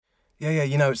Yeah,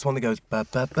 you know, it's the one that goes... ba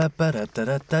ba ba ba da da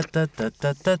da da da da da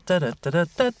da da da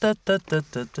da da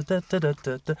da da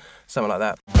da da, something like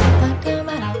that.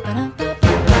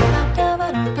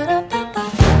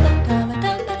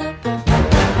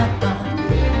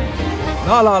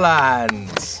 La La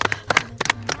Land,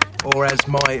 or as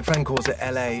my friend calls it,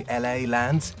 LA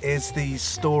Land, is the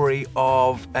story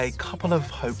of a couple of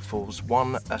hopefuls,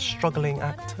 one a struggling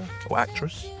actor or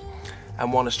actress,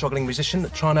 and one a struggling musician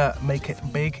trying to make it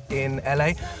big in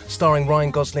LA, starring Ryan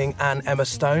Gosling and Emma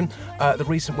Stone. The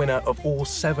recent winner of all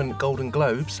 7 Golden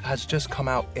Globes has just come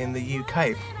out in the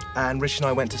UK, and Rich and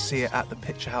I went to see it at the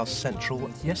Picture House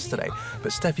Central yesterday.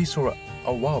 But Steph, you saw it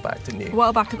a while back, didn't you? A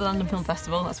while back at the London Film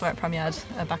Festival, that's where it premiered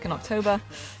back in October.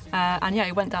 And yeah,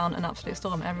 it went down an absolute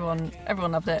storm.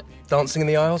 Everyone loved it. Dancing in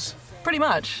the aisles? Pretty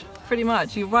much.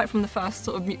 You right from the first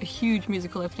sort of huge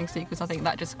musical opening sequence, I think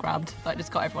that just got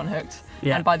everyone hooked.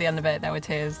 Yeah. And by the end of it, there were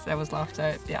tears, there was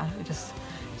laughter. Yeah, it's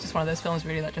just one of those films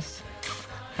really that just...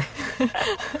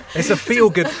 It's a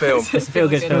feel-good film. It's a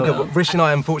feel-good film. Rich and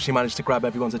I unfortunately managed to grab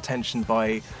everyone's attention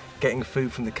by getting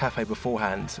food from the cafe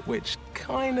beforehand, which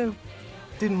kind of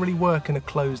didn't really work in a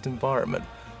closed environment.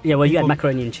 Yeah, well, you had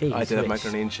macaroni and cheese. I did have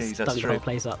macaroni and cheese, that's true. The whole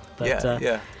place up. But,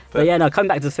 yeah. But yeah, no, coming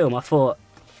back to the film, I thought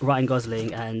Ryan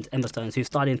Gosling and Emma Stone, who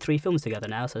starred in 3 films together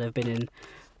now, so they've been in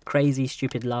Crazy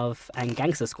Stupid Love and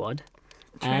Gangster Squad.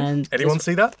 And anyone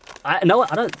see that? No,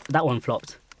 I don't. That one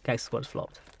flopped. Gangster Squad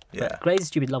flopped. Yeah. But Crazy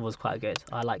Stupid Love was quite good.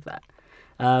 I like that.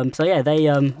 So yeah,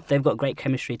 they've got great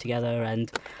chemistry together,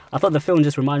 and I thought the film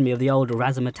just reminded me of the old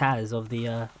razzmatazz of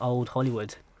the old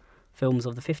Hollywood films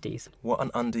of the 50s. What an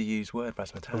underused word,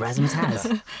 razzmatazz.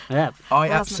 Razzmatazz. Yeah. I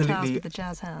Razzmatazz absolutely with the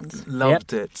jazz hands.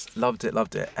 loved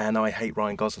it, and I hate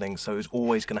Ryan Gosling, so it was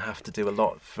always going to have to do a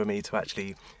lot for me to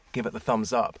actually give it the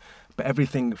thumbs up. But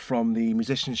everything from the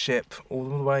musicianship all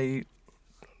the way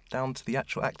down to the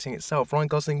actual acting itself, Ryan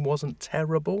Gosling wasn't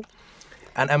terrible,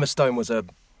 and Emma Stone was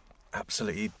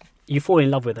absolutely... You fall in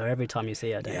love with her every time you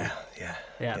see her, don't you?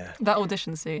 Yeah. That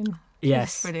audition scene.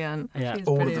 Yes. She's brilliant. Yeah. She's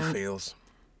All brilliant. of the feels.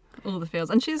 All the feels.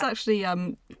 And she's actually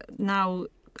now,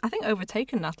 I think,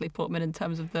 overtaken Natalie Portman in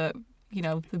terms of the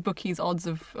bookies' odds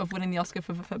of winning the Oscar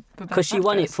for Best Because she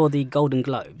won it Actress. for the Golden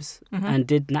Globes. Mm-hmm. And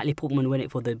did Natalie Portman win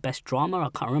it for the Best Drama? I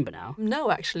can't remember now.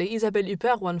 No, actually, Isabelle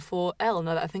Huppert won for Elle,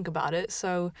 now that I think about it.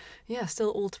 So, yeah, still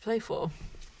all to play for.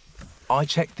 I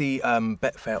checked the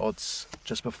Betfair odds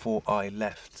just before I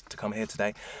left to come here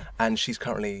today, and she's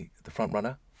currently the front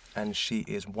runner, and she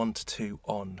is 1-2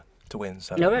 on to win,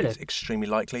 so really? it's extremely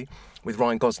likely. With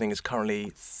Ryan Gosling is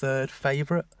currently 3rd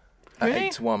favourite at Really?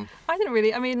 8-1.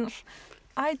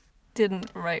 I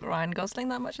didn't rate Ryan Gosling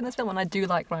that much in this film, and I do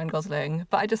like Ryan Gosling,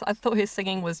 but I thought his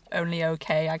singing was only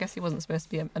okay. I guess he wasn't supposed to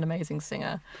be an amazing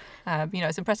singer.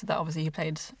 It's impressive that obviously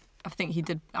I think he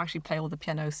did actually play all the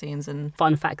piano scenes. And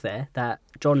Fun fact there, that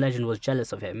John Legend was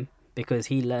jealous of him because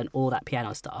he learned all that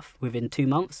piano stuff within 2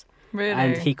 months. Really?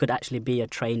 And he could actually be a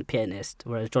trained pianist,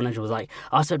 whereas John Legend was like,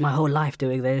 I spent my whole life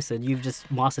doing this and you've just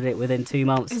mastered it within 2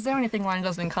 months. Is there anything Ryan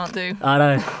Gosling can't do? I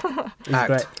know. He's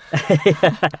Act.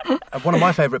 great. One of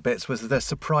my favourite bits was the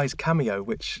surprise cameo,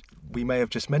 which we may have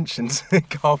just mentioned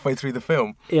halfway through the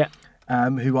film, Yeah.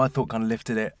 who I thought kind of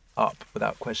lifted it up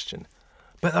without question.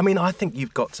 But I think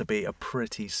you've got to be a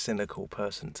pretty cynical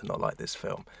person to not like this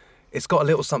film. It's got a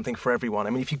little something for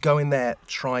everyone. If you go in there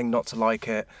trying not to like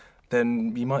it,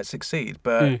 then you might succeed.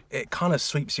 But it kind of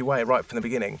sweeps you away right from the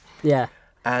beginning. Yeah.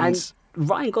 And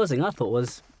Ryan Gosling, I thought,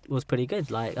 was pretty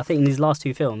good. Like, I think in his last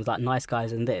 2 films, like Nice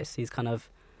Guys and this, he's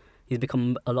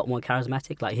become a lot more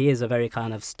charismatic. Like, he is a very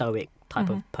kind of stoic type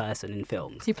of person in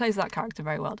films. He plays that character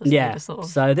very well, doesn't Yeah. he? Just sort of...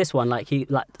 So this one,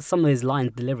 some of his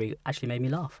line delivery actually made me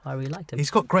laugh. I really liked him.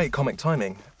 he's got great comic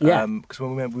timing. Yeah. Because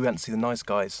when we went to see The Nice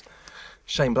Guys,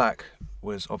 Shane Black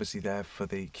was obviously there for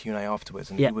the Q&A afterwards,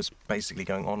 and he was basically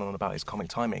going on and on about his comic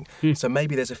timing. So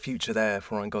maybe there's a future there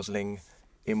for Ryan Gosling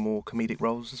in more comedic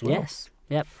roles as well. Yes,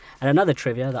 yep. And another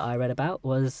trivia that I read about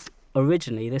was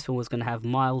originally this one was going to have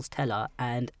Miles Teller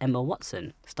and Emma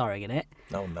Watson starring in it.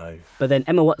 Oh no. But then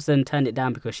Emma Watson turned it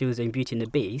down because she was in Beauty and the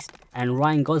Beast, and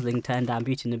Ryan Gosling turned down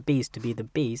Beauty and the Beast to be the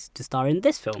Beast to star in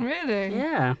this film. Really?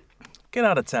 Yeah. Get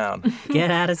out of town.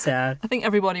 Get out of town. I think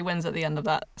everybody wins at the end of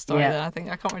that story. Yeah. There.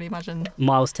 I can't really imagine.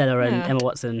 Miles Teller and Emma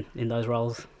Watson in those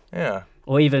roles. Yeah.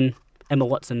 Or even Emma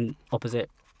Watson opposite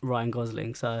Ryan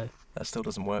Gosling, so... That still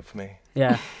doesn't work for me.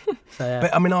 Yeah. So, yeah.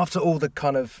 But after all the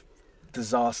kind of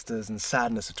disasters and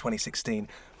sadness of 2016,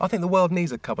 I think the world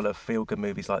needs a couple of feel-good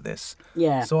movies like this.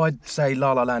 Yeah. So I'd say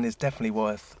La La Land is definitely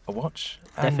worth a watch.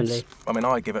 And, Definitely.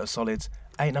 I'd give it a solid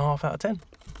 8.5 out of 10.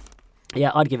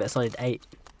 Yeah, I'd give it a solid 8.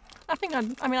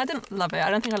 I didn't love it. I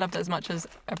don't think I loved it as much as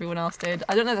everyone else did.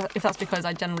 I don't know if that's because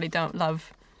I generally don't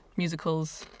love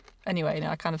musicals anyway.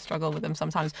 I kind of struggle with them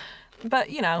sometimes. But,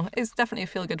 it's definitely a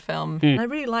feel-good film. And I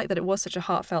really like that it was such a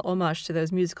heartfelt homage to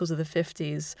those musicals of the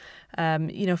 50s.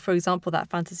 For example, that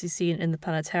fantasy scene in the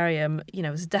planetarium,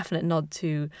 was a definite nod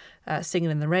to Singing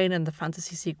in the Rain and the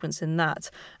fantasy sequence in that.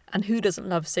 And who doesn't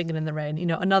love Singing in the Rain?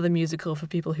 Another musical for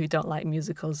people who don't like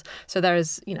musicals. So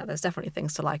there's definitely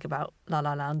things to like about La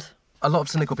La Land. A lot of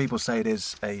cynical people say it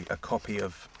is a copy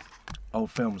of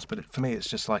old films, but for me it's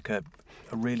just like a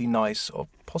really nice or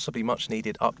possibly much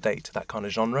needed update to that kind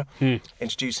of genre,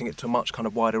 introducing it to a much kind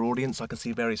of wider audience. I can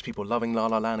see various people loving La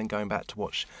La Land and going back to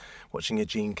watching your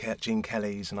Gene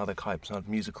Kelly's and other types of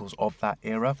musicals of that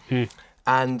era.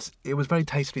 And it was very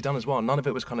tastefully done as well. None of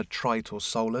it was kind of trite or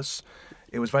soulless.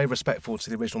 It was very respectful to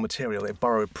the original material. It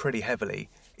borrowed pretty heavily,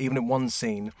 even in one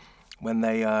scene when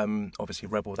they, obviously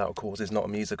Rebel Without a Cause is not a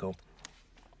musical,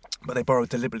 but they borrowed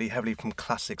deliberately heavily from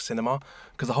classic cinema,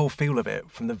 because the whole feel of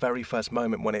it, from the very first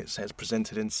moment when it says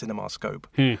presented in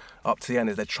CinemaScope up to the end,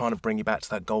 is they're trying to bring you back to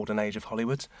that golden age of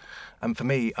Hollywood. And for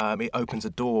me, it opens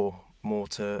a door more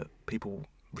to people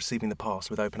receiving the past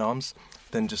with open arms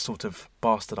than just sort of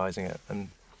bastardising it and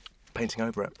painting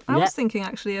over it. I was thinking,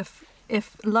 actually,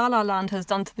 if La La Land has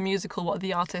done to the musical what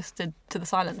The Artist did to the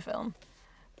silent film,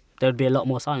 There would be a lot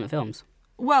more silent films.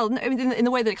 Well, in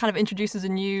the way that it kind of introduces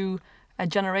a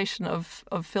generation of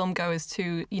film goers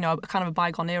to, kind of a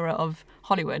bygone era of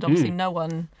Hollywood. Obviously,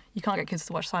 you can't get kids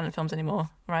to watch silent films anymore,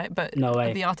 right? But No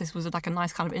way. The Artist was like a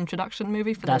nice kind of introduction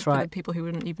movie for That's for the right. people who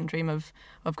wouldn't even dream of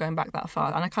going back that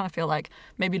far. And I kind of feel like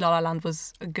maybe La La Land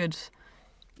was a good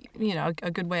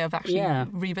way of actually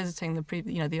revisiting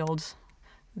the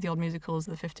old musicals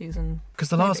of the 50s. And because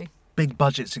the last big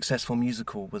budget successful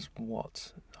musical was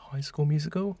what? High School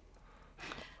Musical?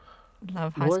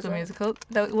 Love High Was School it? Musical.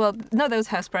 There was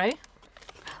Hairspray.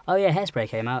 Oh yeah, Hairspray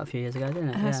came out a few years ago, didn't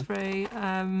it? Yeah.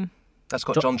 Hairspray. That's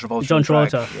got John Travolta. John in drag.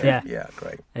 Travolta, yeah. Yeah,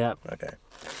 great. Yeah. Okay.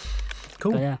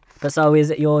 Cool. But yeah. But so is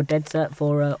it your dead set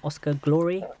for Oscar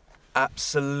glory?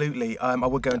 Absolutely. I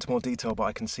would go into more detail, but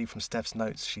I can see from Steph's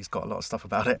notes she's got a lot of stuff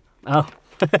about it. Oh.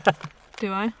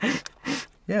 Do I?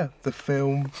 Yeah, the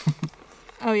film.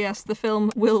 Oh yes, the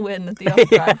film will win the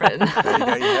Oscar, I've written. There you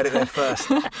go, you heard it there first.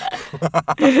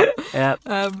 Yeah.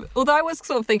 Although I was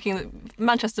sort of thinking that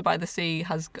Manchester by the Sea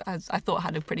has I thought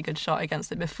had a pretty good shot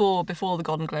against it before the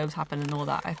Golden Globes happened and all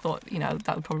that. I thought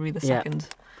that would probably be the second.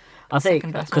 I think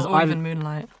second best, because or even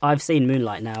Moonlight. I've seen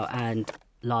Moonlight now and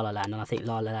La La Land, and I think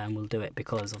La La Land will do it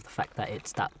because of the fact that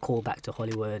it's that callback to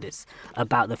Hollywood. It's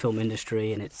about the film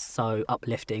industry and it's so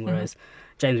uplifting. Whereas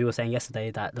James, we were saying yesterday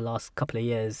that the last couple of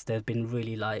years there've been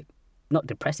really not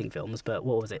depressing films, but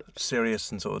what was it?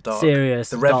 Serious and sort of dark. Serious.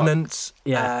 The dark. Revenant.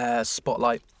 Yeah.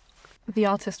 Spotlight. The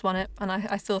Artist won it, and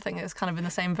I still think it's kind of in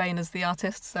the same vein as The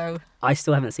Artist. So I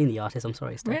still haven't seen The Artist. I'm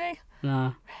sorry, Steph. really,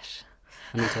 No, Wish.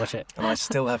 I need to watch it. And I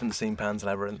still haven't seen Pan's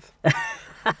Labyrinth.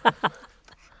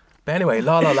 But anyway,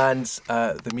 La La Land's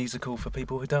the musical for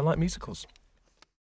people who don't like musicals.